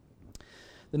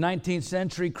The 19th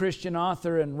century Christian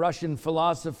author and Russian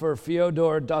philosopher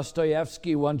Fyodor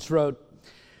Dostoevsky once wrote,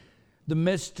 "The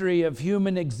mystery of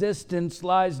human existence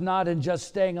lies not in just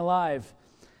staying alive,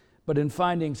 but in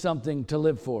finding something to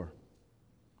live for."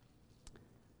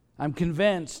 I'm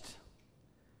convinced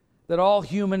that all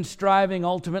human striving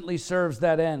ultimately serves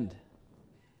that end,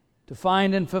 to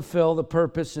find and fulfill the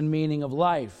purpose and meaning of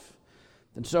life.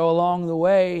 And so along the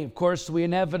way, of course, we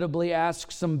inevitably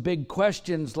ask some big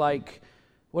questions like,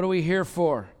 what are we here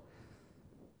for?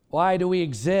 Why do we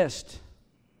exist?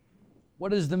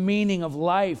 What is the meaning of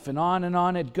life? And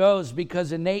on it goes,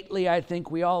 because innately I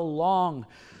think we all long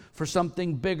for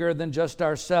something bigger than just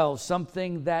ourselves,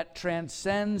 something that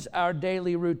transcends our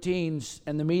daily routines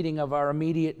and the meeting of our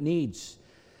immediate needs,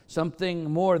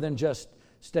 something more than just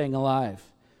staying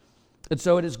alive. And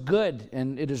so it is good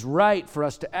and it is right for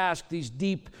us to ask these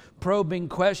deep, probing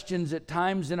questions at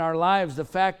times in our lives. The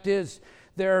fact is,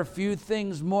 there are few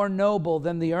things more noble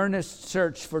than the earnest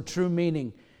search for true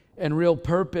meaning and real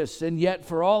purpose. And yet,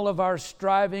 for all of our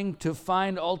striving to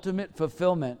find ultimate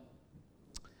fulfillment,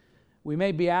 we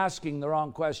may be asking the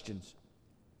wrong questions.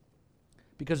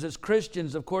 Because as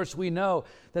Christians, of course, we know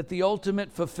that the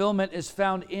ultimate fulfillment is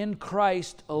found in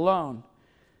Christ alone.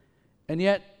 And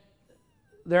yet,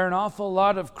 there are an awful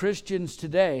lot of Christians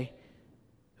today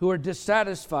who are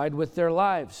dissatisfied with their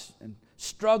lives and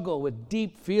struggle with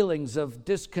deep feelings of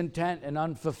discontent and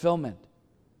unfulfillment.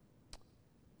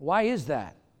 Why is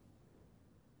that?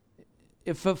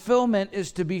 If fulfillment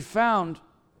is to be found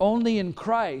only in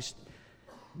Christ,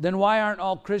 then why aren't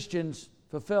all Christians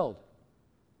fulfilled?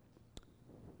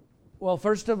 Well,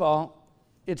 first of all,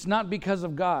 it's not because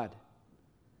of God.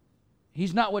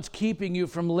 He's not what's keeping you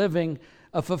from living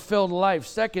a fulfilled life.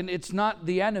 Second, it's not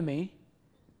the enemy.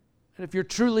 And if you're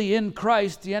truly in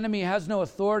Christ, the enemy has no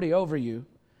authority over you.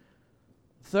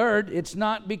 Third, it's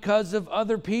not because of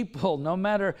other people, no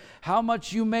matter how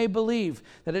much you may believe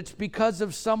that it's because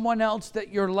of someone else that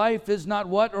your life is not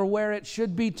what or where it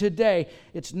should be today.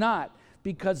 It's not,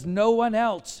 because no one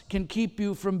else can keep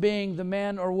you from being the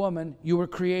man or woman you were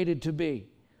created to be.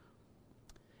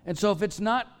 And so if it's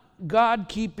not God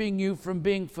keeping you from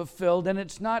being fulfilled, and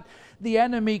it's not the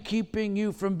enemy keeping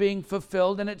you from being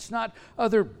fulfilled, and it's not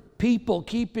other people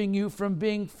keeping you from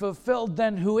being fulfilled,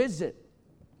 then who is it?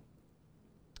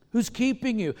 Who's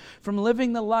keeping you from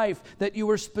living the life that you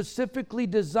were specifically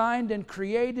designed and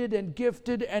created and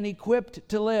gifted and equipped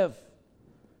to live?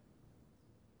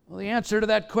 Well, the answer to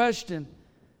that question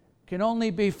can only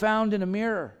be found in a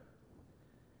mirror.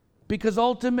 Because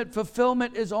ultimate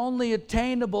fulfillment is only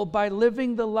attainable by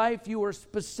living the life you were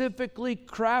specifically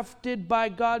crafted by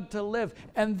God to live.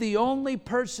 And the only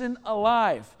person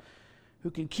alive who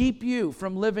can keep you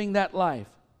from living that life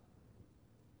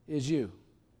is you.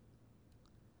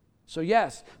 So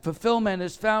yes, fulfillment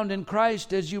is found in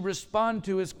Christ as you respond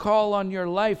to His call on your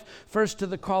life. First to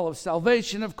the call of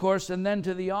salvation, of course, and then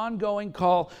to the ongoing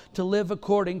call to live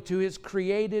according to His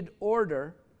created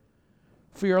order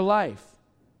for your life,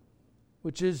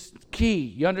 which is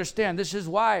key. You understand, this is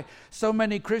why so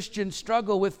many Christians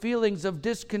struggle with feelings of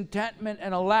discontentment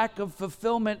and a lack of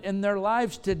fulfillment in their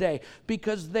lives today,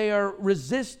 because they are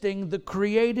resisting the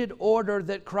created order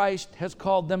that Christ has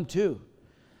called them to.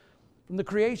 From the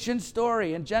creation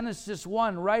story in Genesis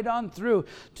 1 right on through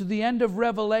to the end of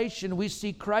Revelation, we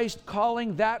see Christ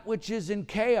calling that which is in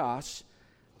chaos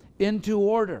into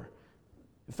order.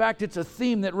 In fact, it's a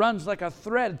theme that runs like a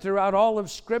thread throughout all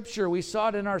of Scripture. We saw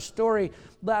it in our story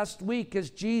last week as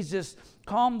Jesus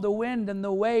calmed the wind and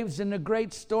the waves in a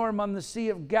great storm on the Sea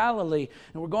of Galilee.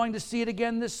 And we're going to see it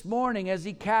again this morning as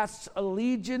He casts a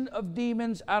legion of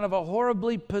demons out of a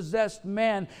horribly possessed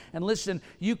man. And listen,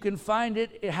 you can find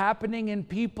it happening in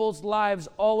people's lives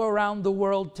all around the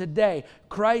world today.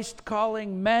 Christ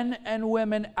calling men and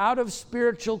women out of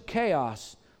spiritual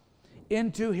chaos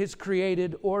into His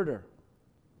created order.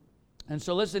 And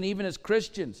so listen, even as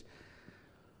Christians,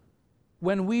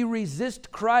 when we resist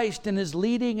Christ and His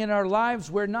leading in our lives,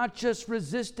 we're not just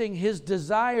resisting His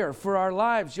desire for our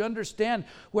lives. You understand,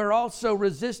 we're also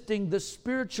resisting the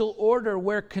spiritual order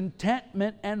where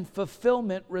contentment and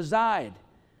fulfillment reside.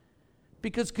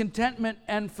 Because contentment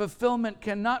and fulfillment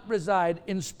cannot reside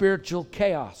in spiritual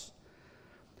chaos.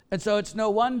 And so it's no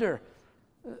wonder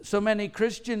so many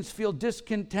Christians feel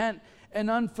discontent and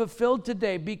unfulfilled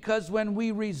today, because when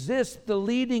we resist the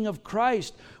leading of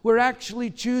Christ, we're actually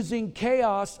choosing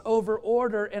chaos over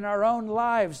order in our own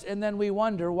lives, and then we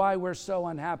wonder why we're so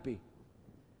unhappy.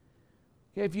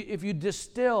 Okay, if you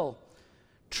distill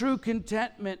true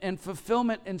contentment and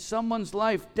fulfillment in someone's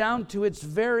life down to its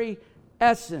very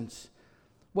essence,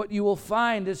 What you will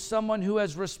find is someone who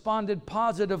has responded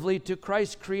positively to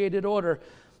Christ's created order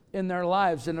in their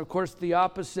lives. And of course, the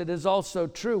opposite is also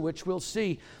true, which we'll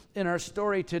see in our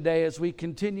story today as we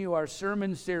continue our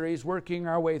sermon series, working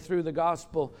our way through the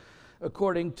gospel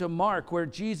according to Mark, where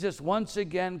Jesus once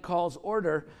again calls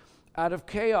order out of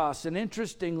chaos. And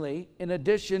interestingly, in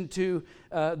addition to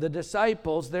the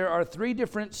disciples, there are three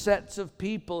different sets of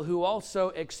people who also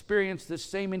experience the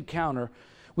same encounter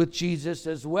with Jesus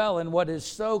as well. And what is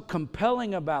so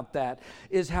compelling about that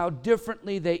is how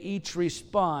differently they each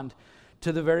respond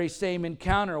to the very same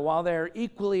encounter. While they're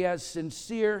equally as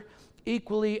sincere,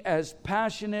 equally as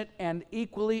passionate, and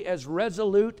equally as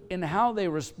resolute in how they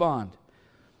respond,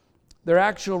 their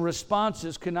actual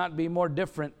responses cannot be more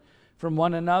different from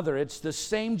one another. It's the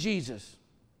same Jesus.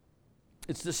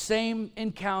 It's the same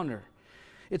encounter.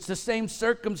 It's the same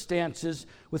circumstances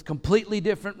with completely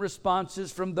different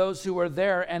responses from those who are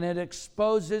there, and it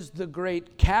exposes the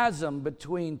great chasm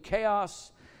between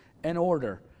chaos and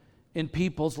order in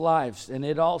people's lives. And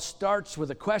it all starts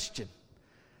with a question.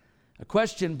 A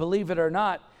question, believe it or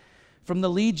not, from the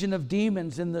legion of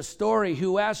demons in the story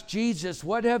who asked Jesus,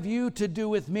 "What have you to do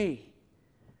with me?"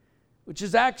 Which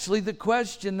is actually the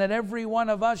question that every one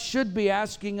of us should be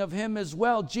asking of him as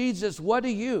well. Jesus, what do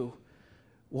you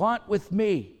want with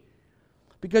me?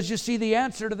 Because you see, the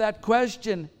answer to that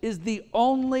question is the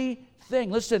only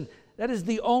thing, listen, that is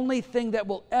the only thing that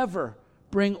will ever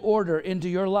bring order into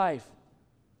your life.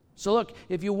 So look,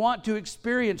 if you want to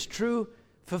experience true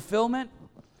fulfillment,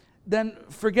 then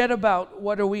forget about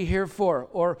what are we here for,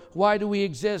 or why do we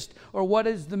exist, or what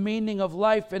is the meaning of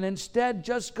life, and instead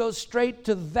just go straight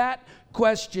to that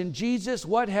question. Jesus,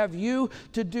 what have you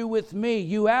to do with me?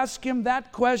 You ask him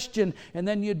that question, and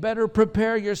then you'd better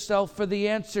prepare yourself for the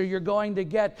answer you're going to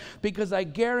get, because I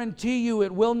guarantee you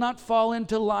it will not fall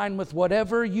into line with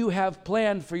whatever you have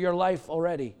planned for your life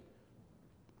already.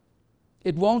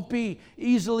 It won't be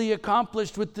easily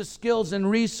accomplished with the skills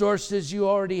and resources you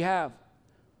already have.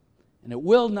 And it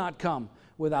will not come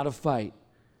without a fight.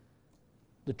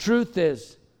 The truth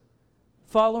is,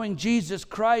 following Jesus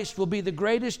Christ will be the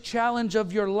greatest challenge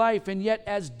of your life, and yet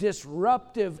as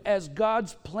disruptive as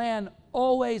God's plan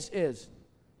always is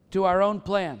to our own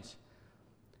plans.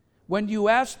 When you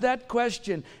ask that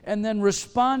question and then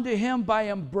respond to him by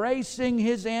embracing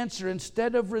his answer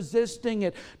instead of resisting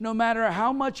it, no matter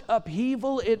how much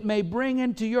upheaval it may bring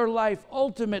into your life,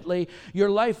 ultimately your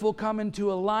life will come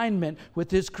into alignment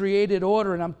with his created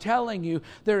order. And I'm telling you,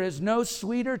 there is no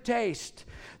sweeter taste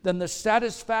than the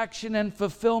satisfaction and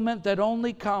fulfillment that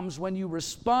only comes when you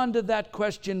respond to that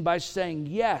question by saying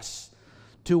yes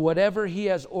to whatever he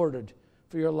has ordered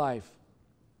for your life.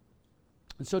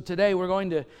 And so today we're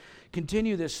going to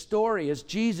continue this story as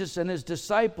Jesus and his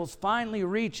disciples finally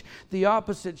reach the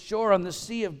opposite shore on the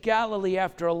Sea of Galilee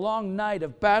after a long night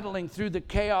of battling through the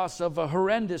chaos of a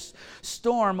horrendous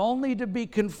storm, only to be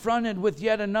confronted with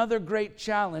yet another great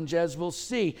challenge. As we'll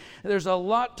see, there's a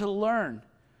lot to learn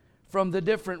from the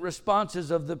different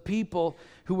responses of the people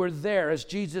who were there as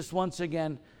Jesus once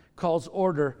again calls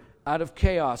order out of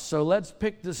chaos. So let's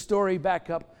pick the story back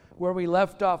up where we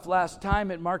left off last time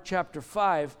at Mark chapter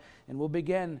 5, and we'll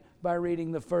begin by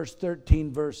reading the first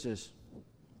 13 verses.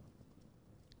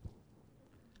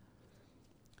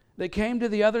 They came to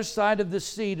the other side of the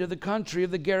sea, to the country of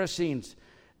the Gerasenes.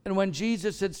 And when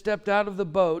Jesus had stepped out of the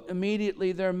boat,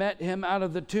 immediately there met him out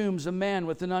of the tombs a man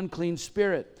with an unclean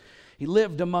spirit. He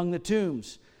lived among the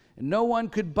tombs, and no one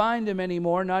could bind him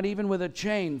anymore, not even with a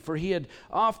chain, for he had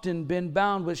often been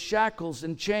bound with shackles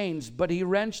and chains. But he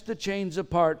wrenched the chains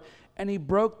apart, and he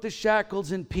broke the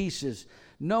shackles in pieces.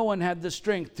 No one had the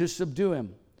strength to subdue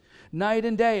him. Night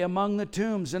and day among the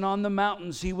tombs and on the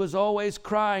mountains he was always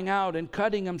crying out and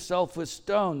cutting himself with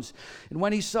stones. And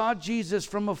when he saw Jesus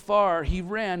from afar, he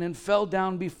ran and fell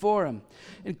down before him.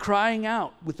 And crying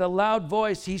out with a loud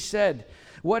voice, he said,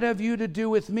 "What have you to do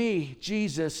with me,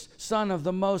 Jesus, Son of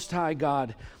the Most High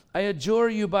God? I adjure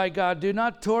you by God, do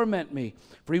not torment me."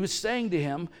 For he was saying to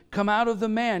him, "Come out of the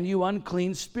man, you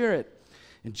unclean spirit."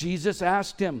 And Jesus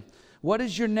asked him, "What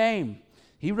is your name?"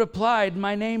 He replied,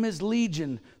 "My name is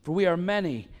Legion, for we are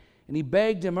many." And he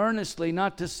begged him earnestly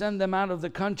not to send them out of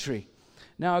the country.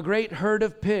 Now a great herd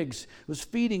of pigs was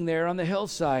feeding there on the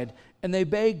hillside, and they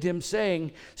begged him,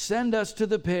 saying, "Send us to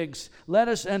the pigs, let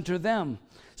us enter them."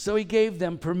 So he gave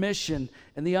them permission,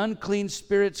 and the unclean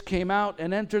spirits came out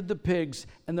and entered the pigs,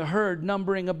 and the herd,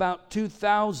 numbering about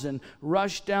 2,000,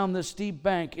 rushed down the steep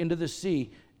bank into the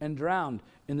sea and drowned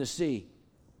in the sea.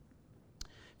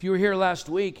 If you were here last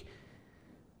week,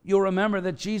 You'll remember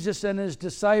that Jesus and his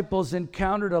disciples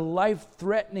encountered a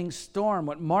life-threatening storm,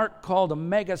 what Mark called a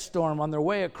megastorm, on their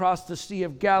way across the Sea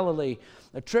of Galilee,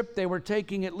 a trip they were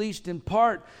taking at least in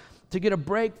part to get a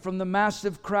break from the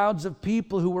massive crowds of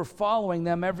people who were following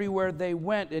them everywhere they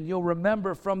went. And you'll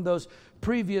remember from those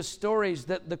previous stories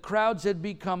that the crowds had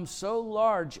become so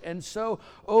large and so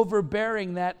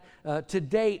overbearing that to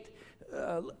date,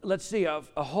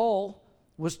 a hole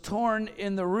was torn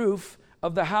in the roof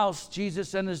of the house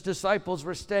Jesus and his disciples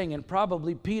were staying in,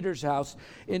 probably Peter's house,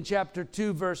 in chapter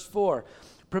 2, verse 4.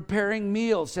 Preparing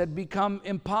meals had become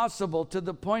impossible to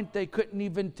the point they couldn't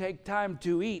even take time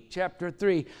to eat. Chapter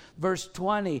 3, verse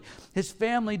 20. His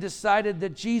family decided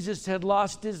that Jesus had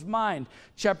lost his mind.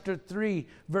 Chapter 3,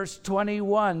 verse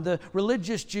 21. The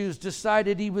religious Jews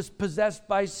decided he was possessed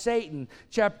by Satan.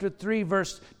 Chapter 3,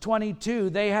 verse 22.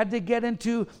 They had to get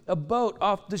into a boat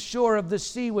off the shore of the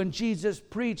sea when Jesus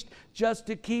preached, just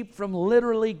to keep from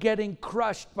literally getting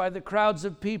crushed by the crowds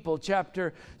of people.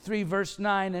 Chapter 3, verse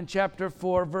 9, and chapter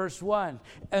 4, verse 1.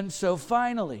 And so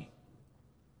finally,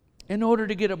 in order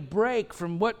to get a break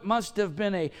from what must have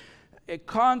been a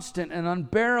constant and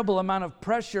unbearable amount of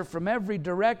pressure from every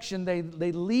direction, they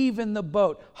leave in the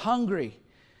boat, hungry,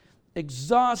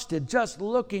 exhausted, just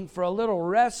looking for a little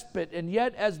respite. And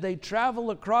yet, as they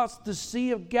travel across the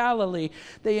Sea of Galilee,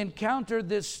 they encounter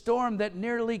this storm that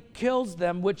nearly kills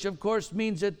them, which of course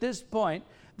means at this point,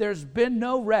 there's been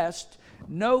no rest,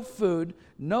 no food,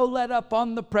 no let up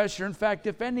on the pressure. In fact,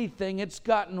 if anything, it's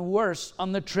gotten worse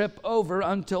on the trip over,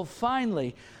 until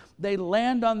finally they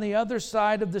land on the other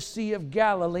side of the Sea of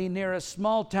Galilee near a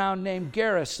small town named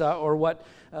Gerasa, or what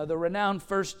the renowned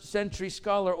first century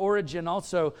scholar Origen,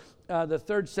 also the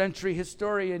 3rd century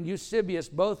historian Eusebius,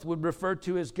 both would refer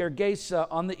to as Gergesa,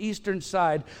 on the eastern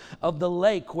side of the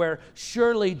lake, where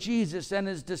surely Jesus and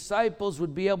his disciples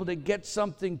would be able to get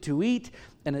something to eat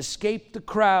and escape the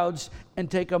crowds and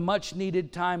take a much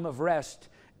needed time of rest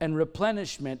and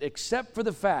replenishment, except for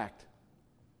the fact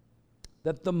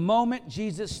that the moment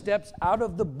Jesus steps out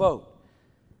of the boat,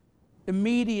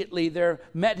 immediately there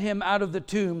met him out of the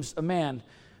tombs a man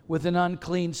with an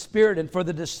unclean spirit. And for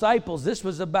the disciples, this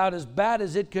was about as bad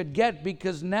as it could get,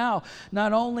 because now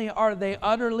not only are they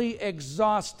utterly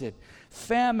exhausted,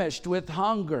 famished with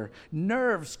hunger,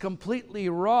 nerves completely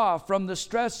raw from the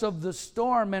stress of the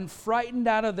storm, and frightened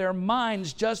out of their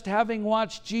minds just having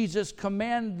watched Jesus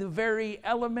command the very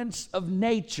elements of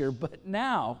nature, but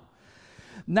now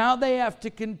they have to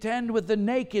contend with a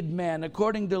naked man,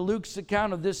 according to Luke's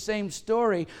account of this same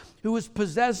story, who was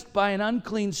possessed by an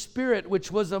unclean spirit,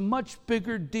 which was a much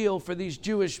bigger deal for these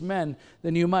Jewish men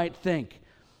than you might think.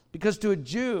 Because to a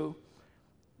Jew,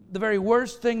 the very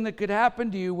worst thing that could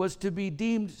happen to you was to be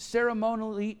deemed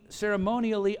ceremonially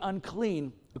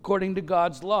unclean, according to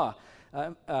God's law.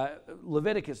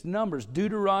 Leviticus, Numbers,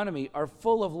 Deuteronomy are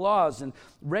full of laws and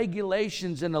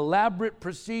regulations and elaborate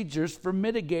procedures for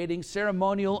mitigating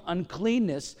ceremonial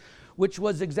uncleanness, which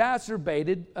was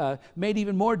exacerbated, made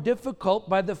even more difficult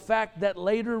by the fact that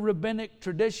later rabbinic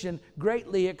tradition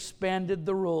greatly expanded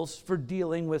the rules for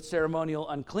dealing with ceremonial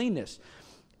uncleanness.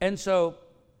 And so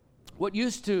what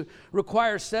used to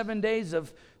require 7 days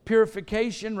of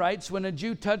purification rites when a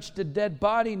Jew touched a dead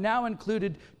body now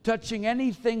included touching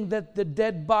anything that the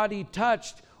dead body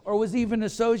touched or was even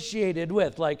associated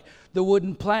with, like the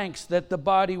wooden planks that the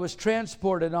body was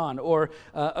transported on, or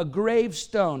a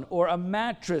gravestone, or a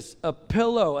mattress, a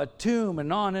pillow, a tomb,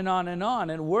 and on and on and on.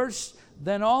 And worse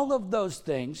than all of those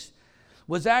things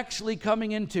was actually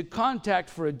coming into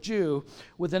contact for a Jew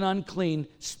with an unclean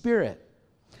spirit.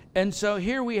 And so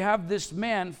here we have this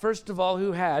man, first of all,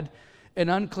 who had an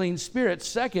unclean spirit.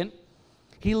 Second,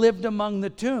 he lived among the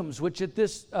tombs, which at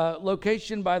this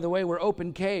location, by the way, were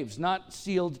open caves, not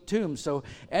sealed tombs. So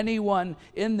anyone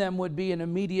in them would be in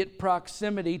immediate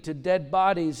proximity to dead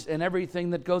bodies and everything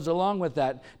that goes along with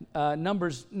that.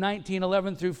 Numbers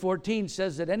 19:11 through 14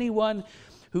 says that anyone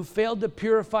who failed to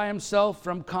purify himself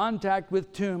from contact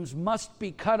with tombs must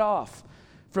be cut off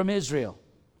from Israel.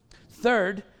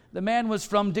 Third, the man was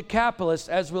from Decapolis,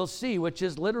 as we'll see, which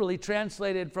is literally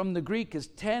translated from the Greek as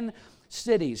 10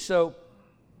 cities. So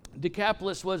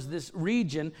Decapolis was this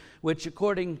region which,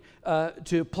 according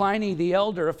to Pliny the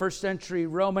Elder, a first century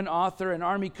Roman author and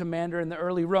army commander in the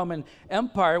early Roman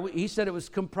Empire, he said it was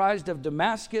comprised of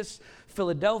Damascus,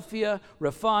 Philadelphia,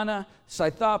 Raphana,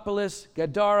 Scythopolis,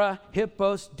 Gadara,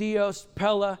 Hippos, Dios,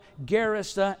 Pella,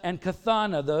 Gerasa, and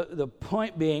Cathana. The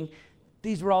point being,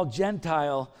 these were all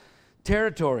Gentile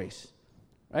territories,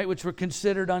 right, which were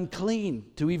considered unclean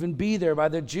to even be there by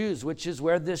the Jews, which is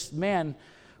where this man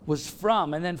was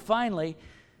from. And then finally,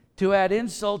 To add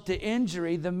insult to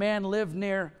injury, the man lived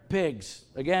near pigs.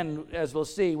 Again, as we'll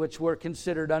see, which were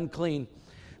considered unclean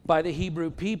by the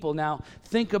Hebrew people. Now,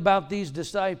 think about these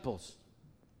disciples.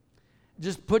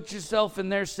 Just put yourself in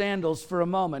their sandals for a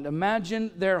moment. Imagine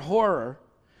their horror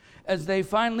as they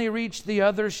finally reached the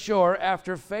other shore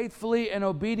after faithfully and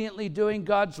obediently doing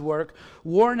God's work,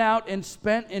 worn out and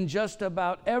spent in just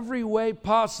about every way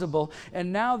possible,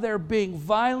 and now they're being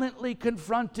violently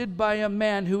confronted by a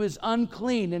man who is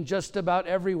unclean in just about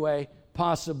every way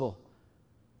possible.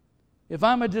 If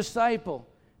I'm a disciple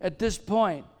at this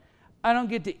point, I don't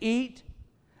get to eat,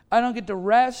 I don't get to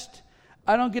rest,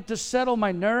 I don't get to settle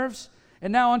my nerves,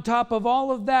 and now on top of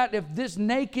all of that, if this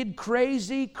naked,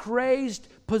 crazy, crazed,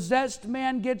 possessed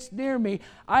man gets near me,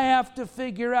 I have to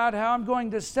figure out how I'm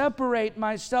going to separate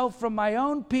myself from my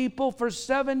own people for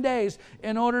 7 days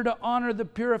in order to honor the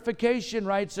purification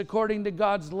rites according to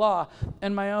God's law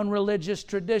and my own religious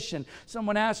tradition.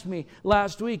 Someone asked me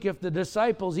last week if the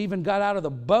disciples even got out of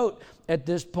the boat at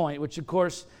this point, which of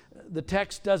course the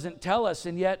text doesn't tell us,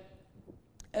 and yet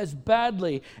as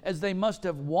badly as they must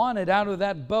have wanted out of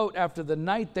that boat after the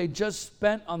night they just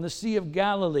spent on the Sea of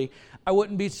Galilee, I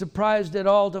wouldn't be surprised at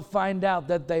all to find out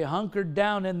that they hunkered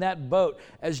down in that boat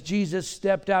as Jesus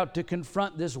stepped out to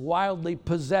confront this wildly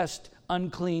possessed,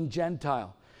 unclean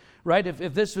Gentile. Right?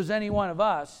 If this was any one of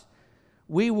us,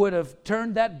 we would have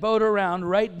turned that boat around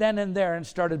right then and there and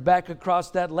started back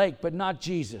across that lake, but not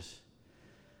Jesus.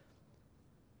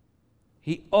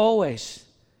 He always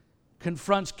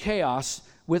confronts chaos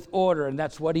with order, and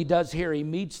that's what he does here. He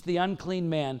meets the unclean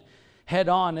man head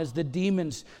on as the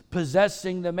demons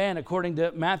possessing the man, according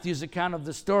to Matthew's account of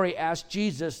the story, asked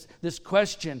Jesus this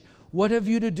question: "What have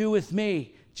you to do with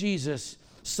me, Jesus,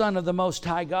 Son of the Most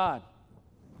High God?"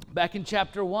 Back in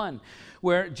chapter 1,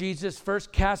 where Jesus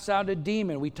first casts out a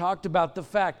demon, we talked about the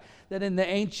fact that in the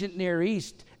ancient Near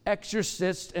East,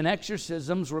 exorcists and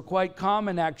exorcisms were quite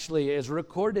common, actually, as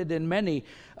recorded in many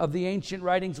of the ancient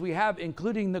writings we have,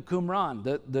 including the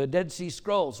Qumran, the Dead Sea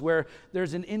Scrolls, where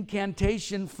there's an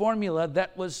incantation formula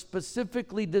that was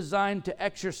specifically designed to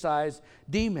exorcise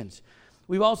demons.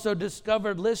 We've also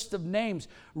discovered lists of names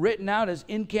written out as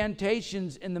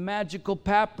incantations in the magical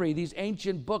papyri, these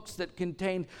ancient books that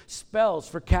contained spells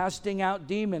for casting out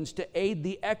demons to aid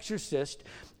the exorcist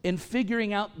in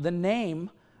figuring out the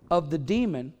name of the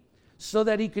demon so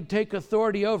that he could take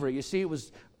authority over it. You see, it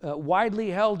was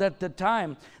widely held at the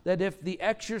time that if the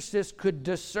exorcist could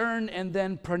discern and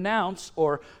then pronounce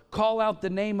or call out the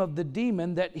name of the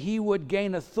demon, that he would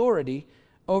gain authority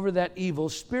over that evil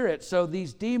spirit. So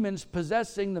these demons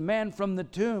possessing the man from the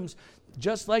tombs,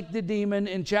 just like the demon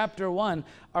in chapter 1,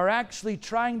 are actually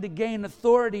trying to gain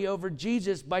authority over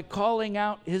Jesus by calling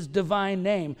out his divine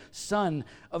name, Son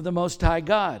of the Most High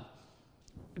God.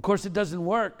 Of course, it doesn't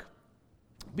work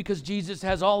because Jesus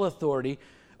has all authority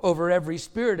over every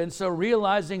spirit. And so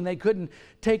realizing they couldn't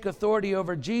take authority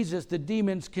over Jesus, the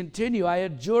demons continue. "I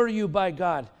adjure you by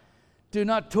God, do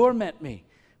not torment me."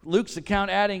 Luke's account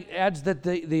adds that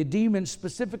the demons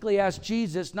specifically asked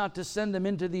Jesus not to send them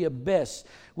into the abyss,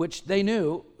 which they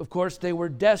knew, of course, they were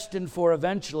destined for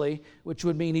eventually, which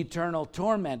would mean eternal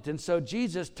torment. And so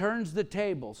Jesus turns the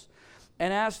tables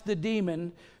and asks the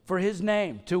demon for his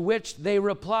name, to which they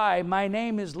reply, "My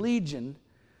name is Legion,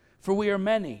 for we are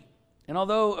many." And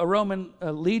although a Roman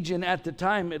legion at the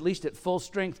time, at least at full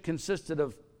strength, consisted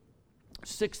of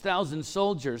 6,000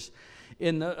 soldiers,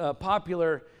 in the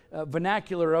popular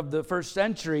vernacular of the first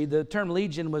century, the term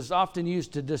legion was often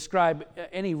used to describe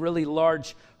any really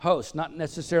large host, not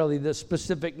necessarily the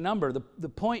specific number. The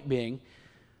point being,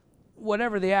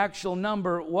 whatever the actual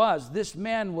number was, this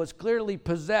man was clearly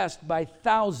possessed by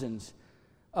thousands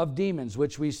of demons,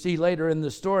 which we see later in the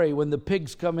story when the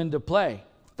pigs come into play.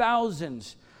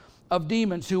 Thousands of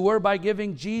demons who were, by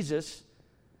giving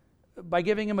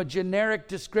him a generic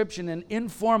description, an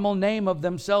informal name of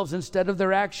themselves instead of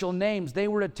their actual names, they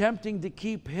were attempting to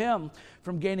keep him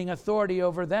from gaining authority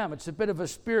over them. It's a bit of a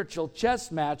spiritual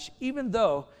chess match, even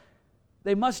though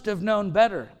they must have known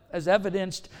better, as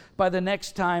evidenced by the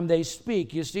next time they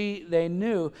speak. You see, they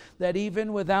knew that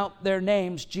even without their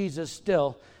names, Jesus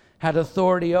still had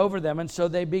authority over them. And so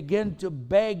they begin to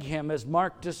beg him, as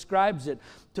Mark describes it,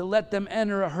 to let them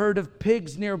enter a herd of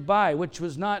pigs nearby, which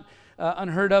was not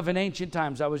unheard of in ancient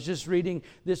times. I was just reading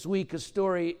this week a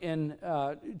story in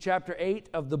chapter 8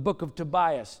 of the book of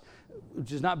Tobias,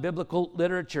 which is not biblical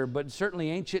literature, but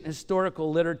certainly ancient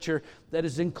historical literature that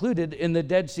is included in the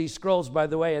Dead Sea Scrolls, by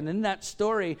the way. And in that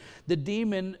story, the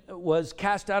demon was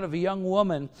cast out of a young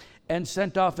woman and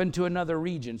sent off into another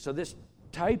region. So this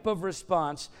type of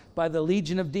response by the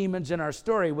legion of demons in our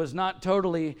story was not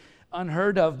totally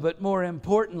unheard of, but more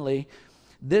importantly,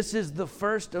 this is the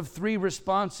first of three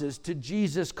responses to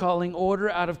Jesus calling order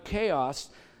out of chaos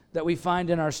that we find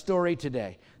in our story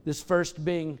today. This first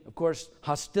being, of course,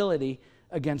 hostility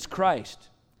against Christ.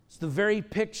 It's the very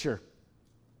picture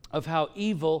of how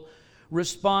evil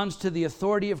responds to the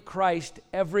authority of Christ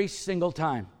every single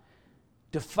time.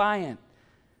 Defiant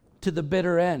to the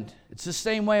bitter end. It's the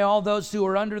same way all those who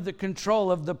are under the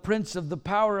control of the prince of the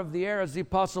power of the air, as the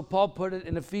Apostle Paul put it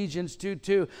in Ephesians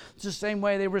 2:2. It's the same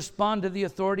way they respond to the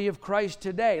authority of Christ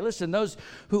today. Listen, those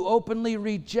who openly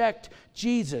reject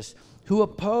Jesus, who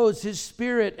oppose his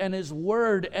Spirit and his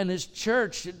word and his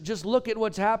church, just look at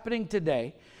what's happening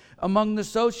today among the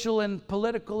social and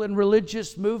political and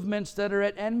religious movements that are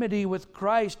at enmity with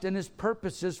Christ and his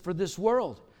purposes for this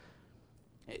world.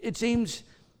 It seems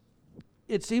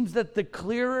that the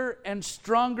clearer and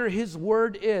stronger his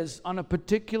word is on a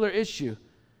particular issue,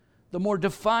 the more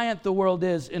defiant the world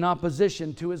is in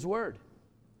opposition to his word.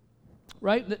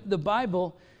 Right? The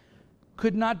Bible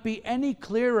could not be any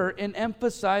clearer in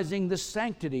emphasizing the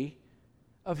sanctity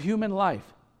of human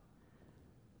life.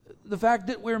 The fact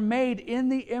that we're made in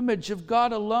the image of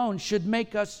God alone should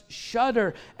make us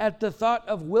shudder at the thought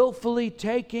of willfully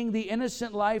taking the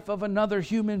innocent life of another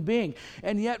human being.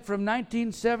 And yet from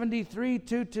 1973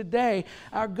 to today,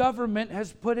 our government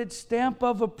has put its stamp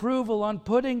of approval on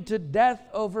putting to death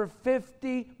over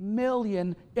 50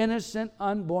 million innocent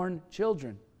unborn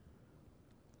children.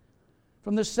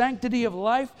 From the sanctity of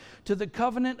life, to the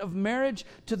covenant of marriage,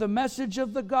 to the message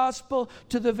of the gospel,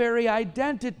 to the very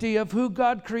identity of who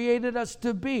God created us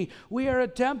to be, we are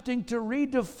attempting to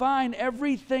redefine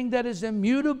everything that is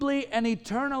immutably and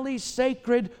eternally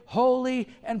sacred, holy,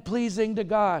 and pleasing to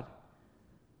God.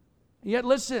 Yet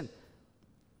listen,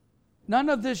 none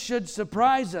of this should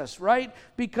surprise us, right?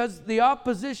 Because the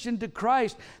opposition to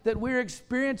Christ that we're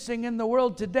experiencing in the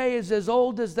world today is as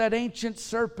old as that ancient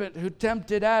serpent who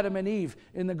tempted Adam and Eve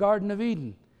in the Garden of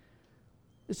Eden.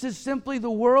 This is simply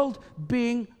the world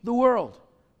being the world.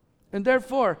 And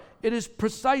therefore, it is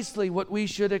precisely what we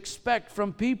should expect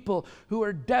from people who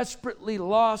are desperately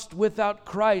lost without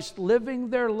Christ, living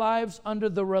their lives under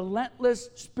the relentless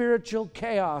spiritual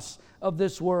chaos of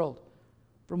this world,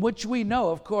 from which we know,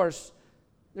 of course,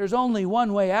 there's only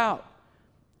one way out,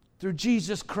 through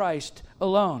Jesus Christ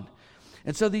alone.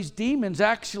 And so these demons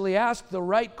actually ask the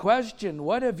right question: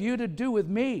 what have you to do with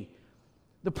me?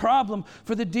 The problem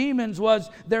for the demons was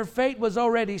their fate was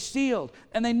already sealed,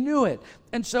 and they knew it.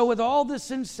 And so with all the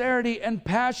sincerity and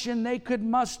passion they could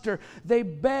muster, they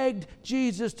begged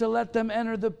Jesus to let them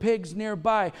enter the pigs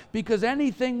nearby, because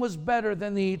anything was better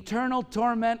than the eternal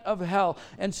torment of hell.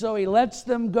 And so he lets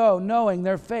them go, knowing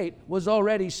their fate was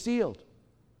already sealed.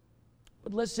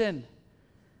 But listen,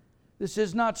 this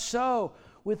is not so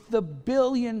with the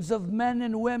billions of men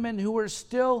and women who are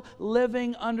still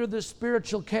living under the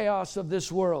spiritual chaos of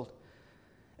this world.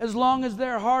 As long as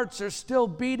their hearts are still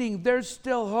beating, there's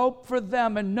still hope for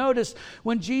them. And notice,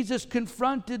 when Jesus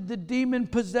confronted the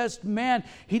demon-possessed man,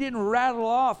 he didn't rattle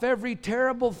off every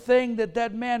terrible thing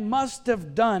that man must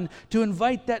have done to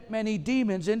invite that many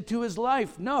demons into his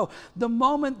life. No, the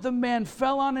moment the man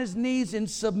fell on his knees in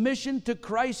submission to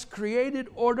Christ's created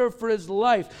order for his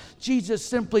life, Jesus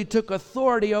simply took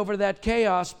authority over that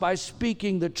chaos by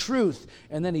speaking the truth,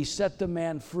 and then he set the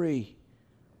man free.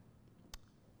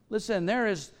 Listen, there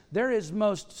is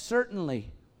most certainly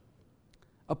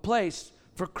a place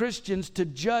for Christians to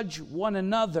judge one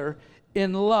another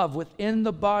in love within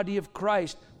the body of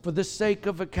Christ for the sake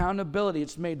of accountability.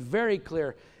 It's made very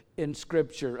clear in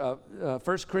Scripture.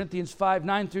 1 Corinthians 5,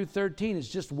 9 through 13 is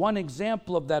just one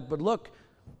example of that. But look,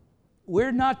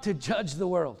 we're not to judge the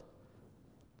world.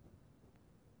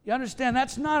 You understand?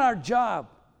 That's not our job.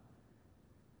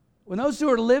 When those who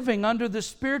are living under the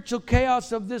spiritual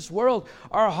chaos of this world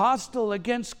are hostile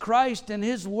against Christ and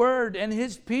his word and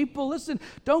his people, listen,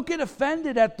 don't get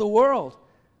offended at the world.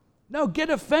 No, get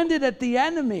offended at the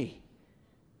enemy.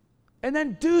 And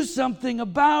then do something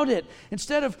about it.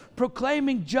 Instead of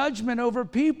proclaiming judgment over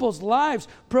people's lives,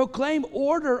 proclaim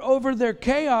order over their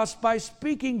chaos by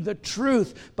speaking the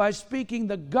truth, by speaking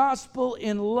the gospel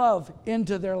in love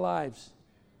into their lives.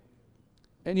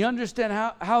 And you understand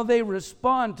how they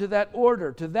respond to that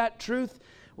order, to that truth?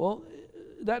 Well,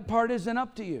 that part isn't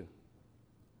up to you.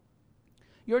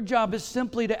 Your job is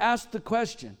simply to ask the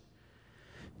question,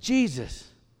 Jesus,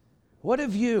 what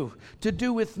have you to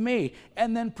do with me?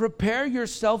 And then prepare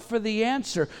yourself for the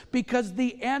answer, because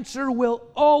the answer will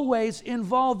always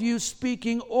involve you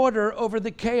speaking order over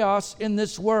the chaos in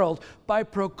this world by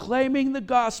proclaiming the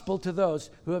gospel to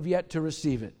those who have yet to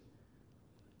receive it.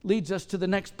 leads us to the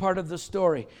next part of the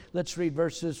story. Let's read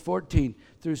verses 14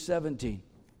 through 17.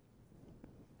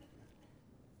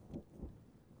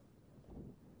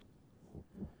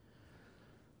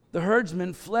 The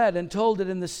herdsmen fled and told it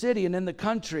in the city and in the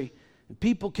country. And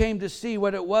people came to see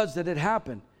what it was that had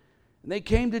happened. And they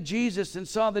came to Jesus and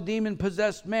saw the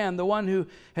demon-possessed man, the one who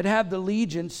had had the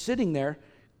legion, sitting there,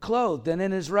 clothed and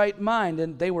in his right mind,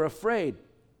 and they were afraid.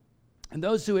 And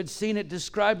those who had seen it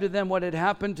described to them what had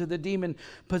happened to the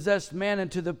demon-possessed man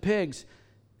and to the pigs.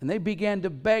 And they began to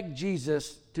beg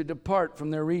Jesus to depart from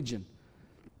their region.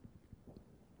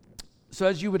 So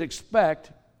as you would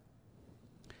expect,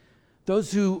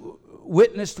 those who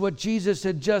witnessed what Jesus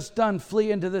had just done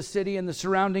flee into the city and the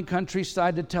surrounding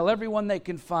countryside to tell everyone they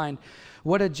can find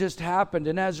what had just happened.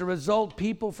 And as a result,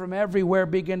 people from everywhere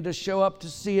begin to show up to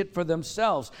see it for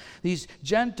themselves. These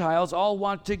Gentiles all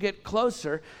want to get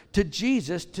closer to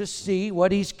Jesus to see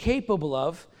what he's capable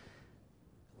of,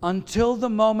 until the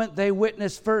moment they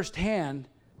witness firsthand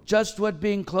just what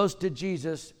being close to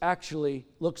Jesus actually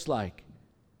looks like.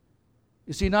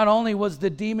 You see, not only was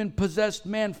the demon-possessed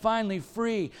man finally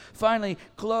free, finally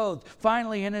clothed,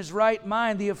 finally in his right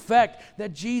mind, the effect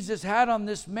that Jesus had on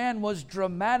this man was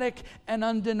dramatic and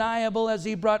undeniable as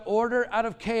he brought order out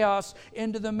of chaos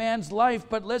into the man's life.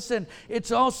 But listen,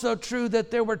 it's also true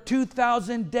that there were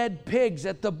 2,000 dead pigs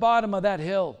at the bottom of that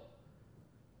hill.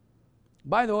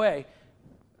 By the way,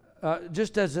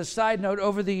 just as a side note,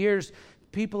 over the years,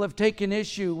 people have taken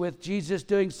issue with Jesus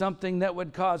doing something that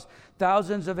would cause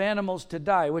thousands of animals to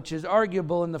die, which is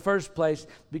arguable in the first place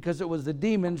because it was the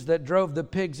demons that drove the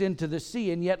pigs into the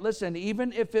sea. And yet, listen,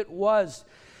 even if it was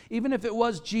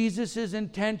Jesus'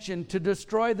 intention to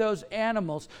destroy those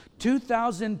animals,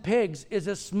 2,000 pigs is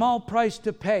a small price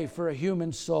to pay for a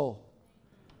human soul.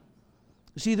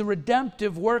 You see, the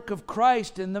redemptive work of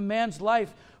Christ in the man's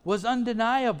life was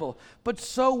undeniable, but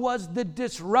so was the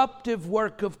disruptive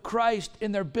work of Christ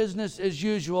in their business as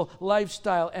usual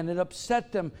lifestyle, and it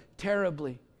upset them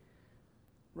terribly.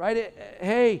 Right?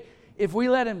 Hey, if we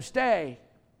let him stay,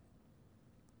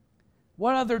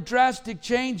 what other drastic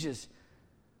changes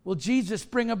will Jesus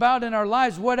bring about in our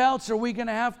lives? What else are we going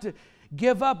to have to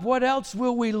give up? What else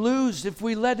will we lose if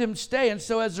we let him stay? And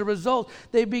so as a result,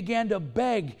 they began to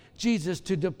beg Jesus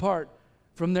to depart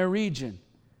from their region.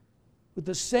 With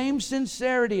the same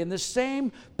sincerity and the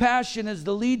same passion as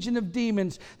the legion of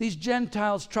demons, these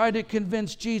Gentiles try to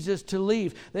convince Jesus to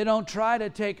leave. They don't try to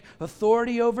take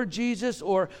authority over Jesus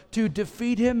or to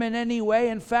defeat him in any way.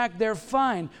 In fact, they're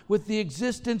fine with the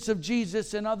existence of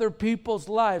Jesus in other people's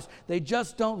lives. They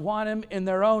just don't want him in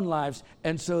their own lives,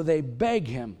 and so they beg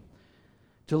him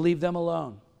to leave them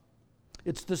alone.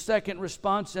 It's the second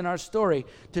response in our story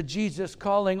to Jesus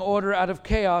calling order out of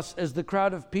chaos as the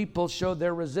crowd of people showed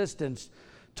their resistance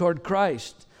toward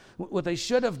Christ. What they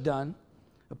should have done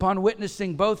upon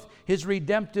witnessing both his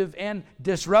redemptive and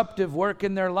disruptive work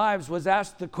in their lives was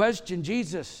ask the question,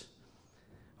 Jesus,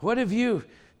 what have you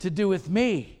to do with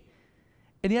me?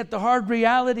 And yet the hard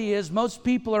reality is most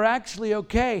people are actually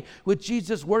okay with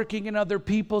Jesus working in other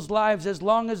people's lives as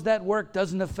long as that work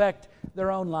doesn't affect their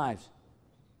own lives.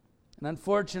 And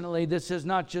unfortunately, this is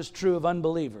not just true of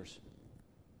unbelievers.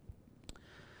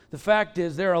 The fact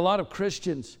is, there are a lot of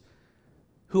Christians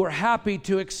who are happy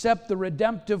to accept the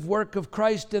redemptive work of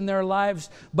Christ in their lives,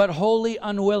 but wholly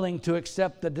unwilling to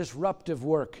accept the disruptive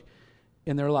work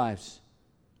in their lives.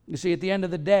 You see, at the end of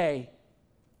the day,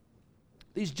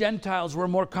 these Gentiles were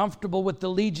more comfortable with the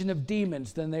legion of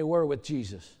demons than they were with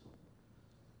Jesus.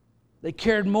 They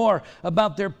cared more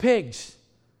about their pigs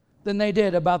than they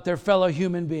did about their fellow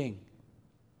human being.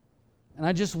 And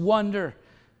I just wonder,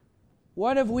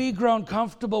 what have we grown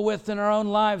comfortable with in our own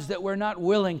lives that we're not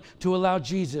willing to allow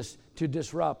Jesus to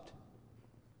disrupt?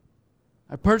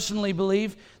 I personally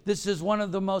believe this is one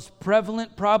of the most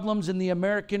prevalent problems in the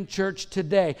American church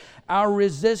today, our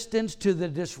resistance to the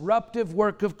disruptive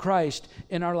work of Christ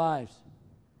in our lives.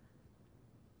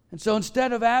 And so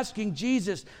instead of asking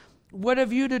Jesus, what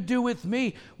have you to do with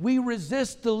me? We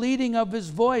resist the leading of his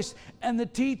voice and the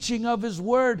teaching of his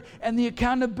word and the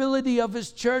accountability of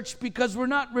his church because we're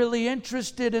not really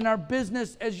interested in our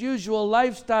business as usual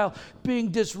lifestyle being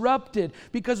disrupted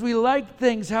because we like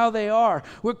things how they are.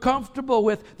 We're comfortable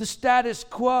with the status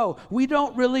quo. We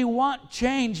don't really want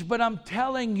change, but I'm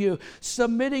telling you,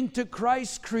 submitting to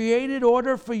Christ's created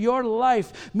order for your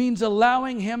life means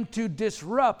allowing him to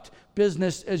disrupt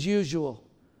business as usual.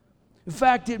 In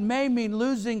fact, it may mean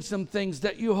losing some things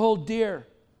that you hold dear.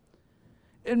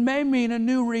 It may mean a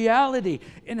new reality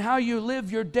in how you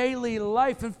live your daily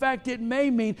life. In fact, it may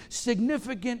mean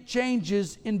significant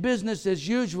changes in business as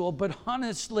usual. But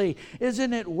honestly,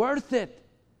 isn't it worth it?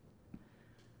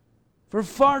 For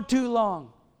far too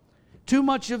long, too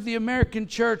much of the American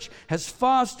church has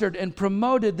fostered and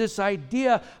promoted this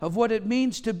idea of what it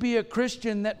means to be a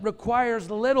Christian that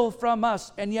requires little from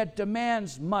us and yet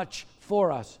demands much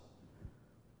for us.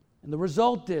 And the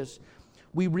result is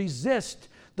we resist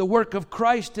the work of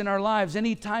Christ in our lives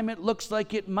anytime it looks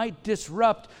like it might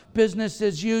disrupt business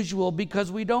as usual, because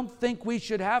we don't think we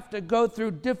should have to go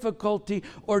through difficulty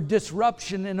or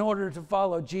disruption in order to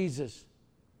follow Jesus.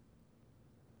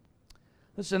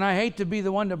 Listen, I hate to be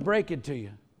the one to break it to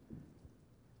you,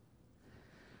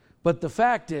 but the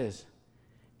fact is,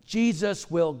 Jesus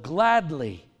will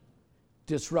gladly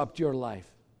disrupt your life.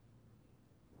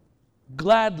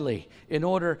 Gladly, in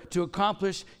order to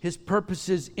accomplish His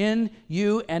purposes in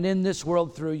you and in this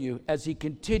world through you, as He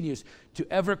continues to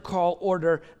ever call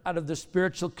order out of the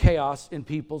spiritual chaos in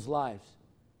people's lives.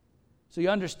 So you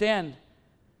understand,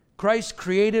 Christ's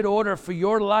created order for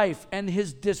your life and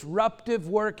His disruptive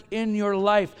work in your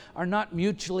life are not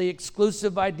mutually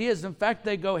exclusive ideas. In fact,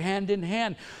 they go hand in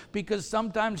hand, because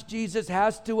sometimes Jesus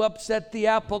has to upset the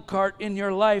apple cart in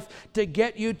your life to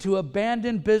get you to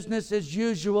abandon business as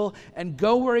usual and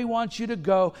go where He wants you to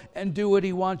go and do what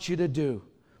He wants you to do.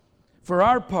 For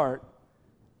our part,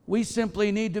 we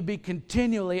simply need to be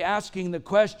continually asking the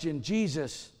question,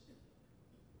 Jesus,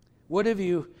 what have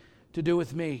you to do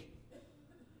with me?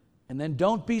 And then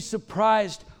don't be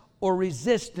surprised or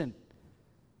resistant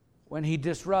when He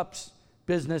disrupts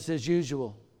business as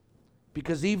usual.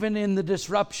 Because even in the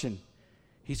disruption,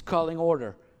 He's calling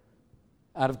order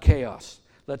out of chaos.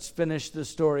 Let's finish the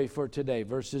story for today,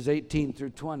 verses 18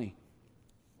 through 20.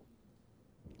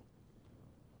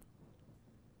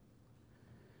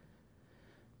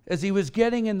 As he was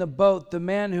getting in the boat, the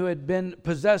man who had been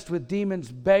possessed with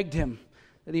demons begged him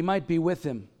that he might be with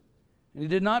him. And he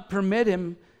did not permit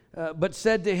him, but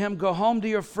said to him, "Go home to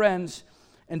your friends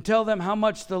and tell them how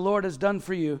much the Lord has done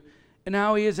for you and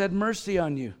how He has had mercy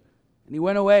on you." And he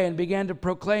went away and began to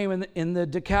proclaim in the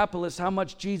Decapolis how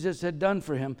much Jesus had done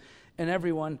for him, and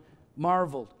everyone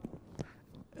marveled.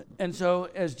 And so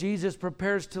as Jesus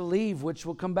prepares to leave, which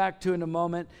we'll come back to in a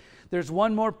moment, there's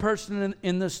one more person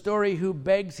in the story who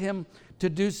begs Him to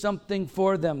do something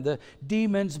for them. The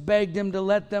demons begged Him to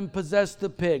let them possess the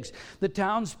pigs. The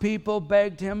townspeople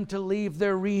begged Him to leave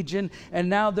their region. And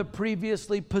now the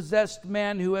previously possessed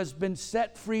man who has been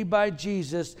set free by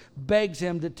Jesus begs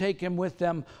Him to take him with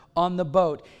them on the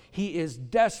boat. He is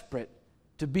desperate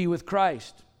to be with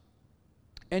Christ.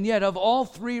 And yet, of all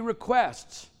three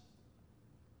requests,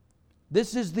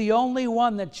 this is the only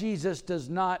one that Jesus does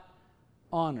not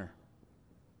honor.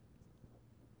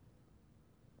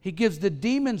 He gives the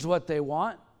demons what they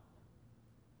want.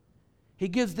 He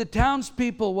gives the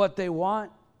townspeople what they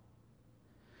want.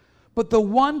 But the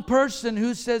one person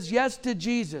who says yes to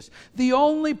Jesus, the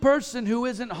only person who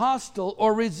isn't hostile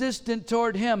or resistant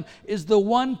toward Him, is the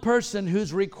one person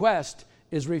whose request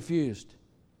is refused.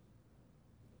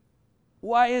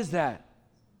 Why is that?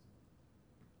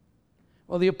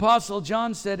 Well, the Apostle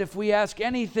John said, if we ask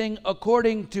anything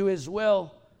according to His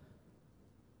will,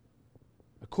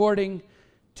 according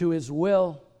to His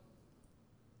will,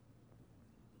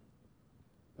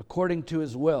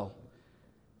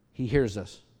 He hears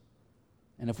us.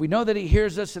 And if we know that He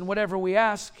hears us in whatever we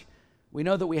ask, we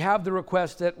know that we have the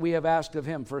request that we have asked of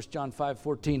Him. 1 John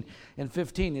 5:14 and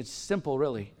 15. It's simple,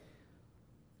 really.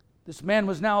 This man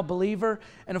was now a believer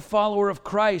and a follower of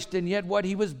Christ, and yet what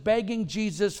he was begging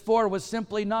Jesus for was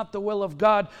simply not the will of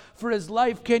God for his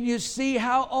life. Can you see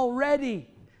how already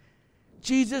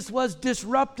Jesus was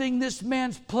disrupting this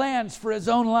man's plans for his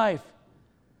own life?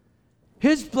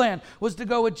 His plan was to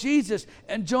go with Jesus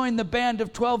and join the band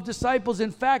of 12 disciples. In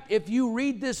fact, if you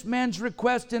read this man's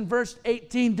request in verse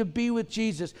 18 to be with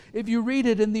Jesus, if you read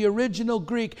it in the original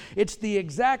Greek, it's the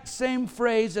exact same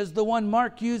phrase as the one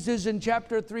Mark uses in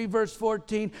chapter 3, verse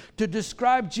 14 to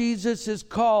describe Jesus'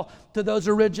 call to those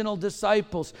original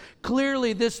disciples.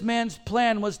 Clearly, this man's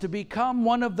plan was to become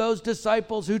one of those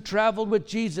disciples who traveled with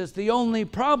Jesus. The only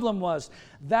problem was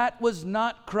that was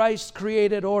not Christ's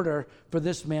created order for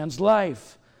this man's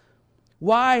life.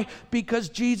 Why? Because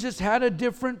Jesus had a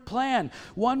different plan.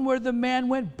 One where the man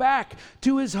went back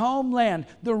to his homeland,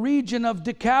 the region of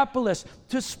Decapolis,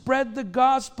 to spread the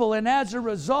gospel. And as a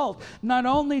result, not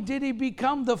only did he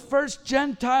become the first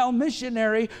Gentile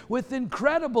missionary with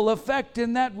incredible effect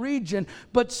in that region,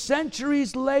 but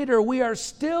centuries later, we are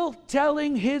still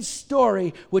telling his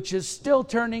story, which is still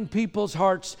turning people's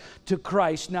hearts to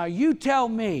Christ. Now, you tell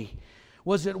me,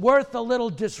 was it worth a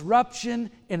little disruption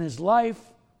in his life?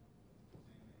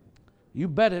 You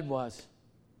bet it was.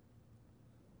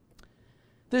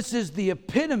 This is the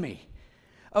epitome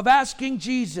of asking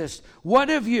Jesus, what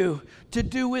have you to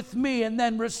do with me? And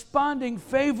then responding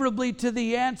favorably to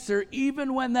the answer,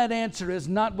 even when that answer is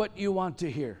not what you want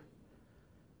to hear.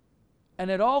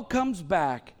 And it all comes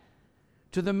back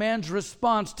to the man's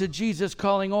response to Jesus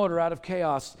calling order out of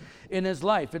chaos in his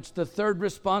life. It's the third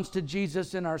response to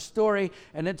Jesus in our story,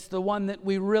 and it's the one that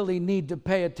we really need to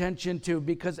pay attention to,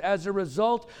 because as a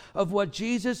result of what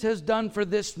Jesus has done for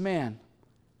this man,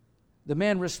 the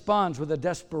man responds with a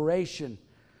desperation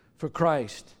for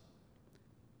Christ.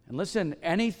 And listen,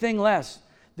 anything less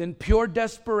than pure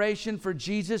desperation for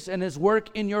Jesus and his work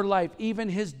in your life, even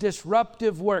his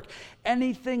disruptive work,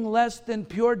 anything less than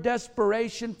pure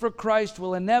desperation for Christ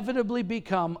will inevitably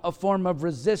become a form of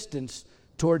resistance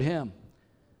toward him.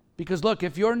 Because look,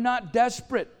 if you're not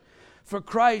desperate for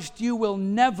Christ, you will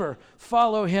never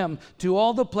follow him to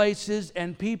all the places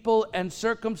and people and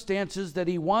circumstances that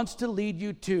he wants to lead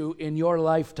you to in your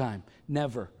lifetime.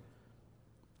 Never.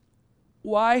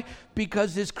 Why?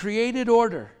 Because his created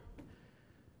order,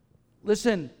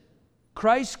 listen,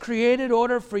 Christ's created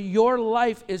order for your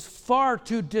life is far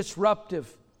too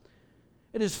disruptive.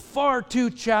 It is far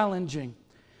too challenging.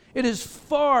 It is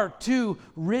far too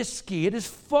risky. It is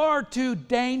far too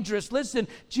dangerous. Listen,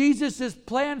 Jesus'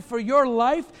 plan for your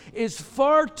life is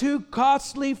far too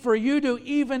costly for you to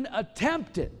even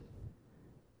attempt it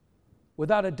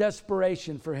without a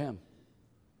desperation for him.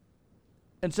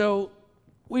 And so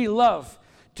we love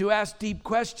to ask deep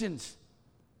questions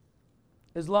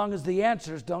as long as the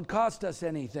answers don't cost us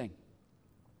anything.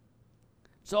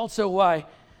 It's also why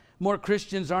more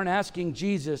Christians aren't asking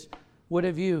Jesus, what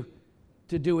have you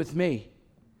to do with me?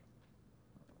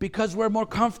 Because we're more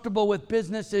comfortable with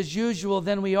business as usual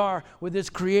than we are with his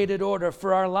created order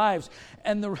for our lives.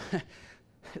 And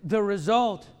the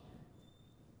result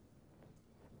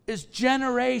is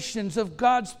generations of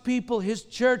God's people, his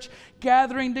church,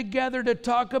 gathering together to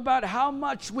talk about how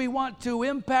much we want to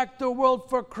impact the world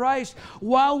for Christ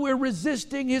while we're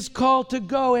resisting his call to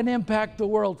go and impact the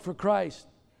world for Christ.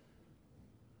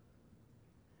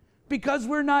 Because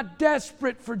we're not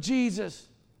desperate for Jesus.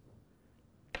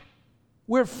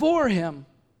 We're for him.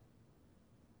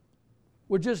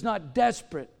 We're just not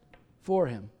desperate for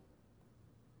him.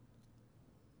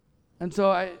 And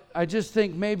so I just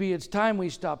think maybe it's time we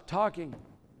stop talking.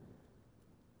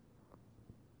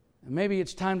 And maybe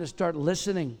it's time to start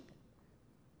listening.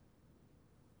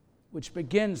 Which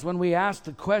begins when we ask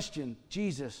the question,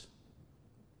 Jesus,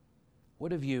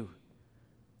 what have you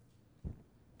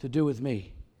to do with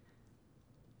me?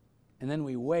 And then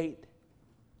we wait.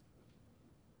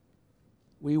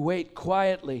 We wait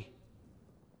quietly,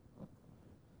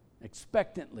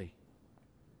 expectantly,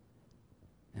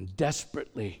 and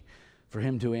desperately for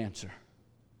him to answer.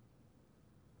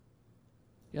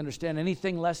 You understand?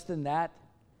 Anything less than that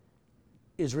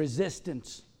is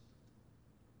resistance.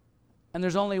 And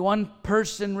there's only one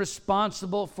person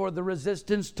responsible for the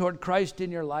resistance toward Christ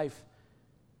in your life,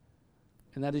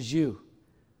 and that is you.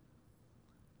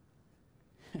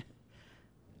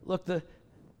 Look, the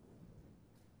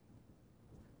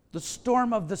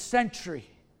storm of the century,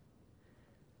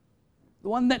 the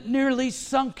one that nearly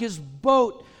sunk his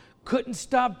boat, couldn't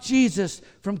stop Jesus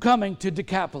from coming to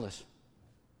Decapolis.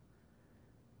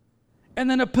 And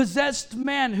then a possessed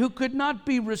man who could not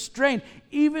be restrained,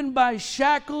 even by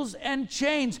shackles and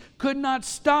chains, could not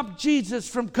stop Jesus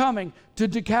from coming to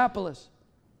Decapolis.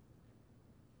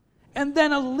 And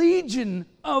then a legion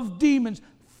of demons,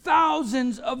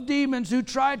 thousands of demons who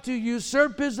tried to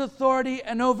usurp his authority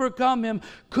and overcome him,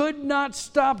 could not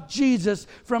stop Jesus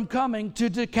from coming to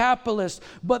Decapolis.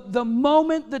 But the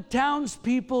moment the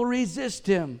townspeople resist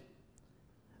him,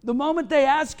 the moment they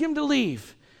ask him to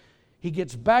leave, he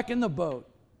gets back in the boat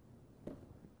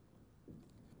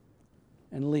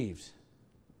and leaves.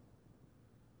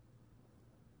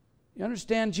 You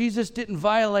understand? Jesus didn't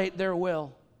violate their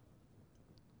will.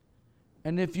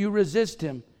 And if you resist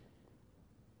him,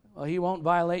 well, he won't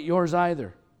violate yours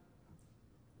either.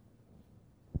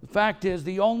 The fact is,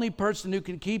 the only person who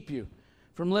can keep you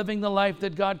from living the life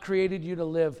that God created you to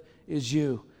live is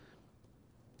you.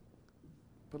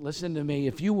 But listen to me,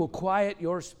 if you will quiet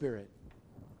your spirit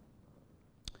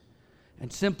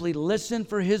and simply listen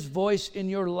for his voice in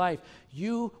your life,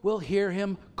 you will hear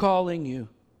him calling you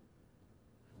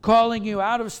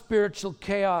out of spiritual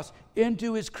chaos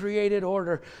into his created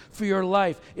order for your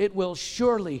life. It will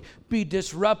surely be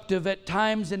disruptive at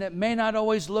times, and it may not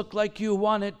always look like you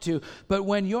want it to. But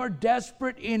when you're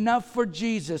desperate enough for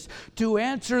Jesus to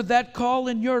answer that call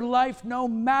in your life, no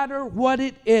matter what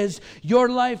it is, your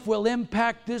life will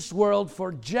impact this world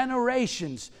for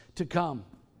generations to come.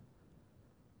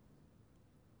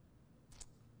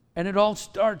 And it all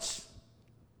starts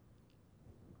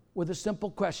with a simple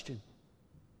question.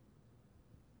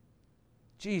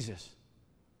 Jesus,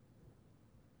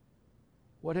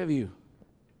 what have you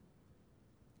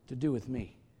to do with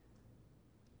me?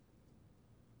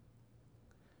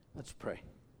 Let's pray.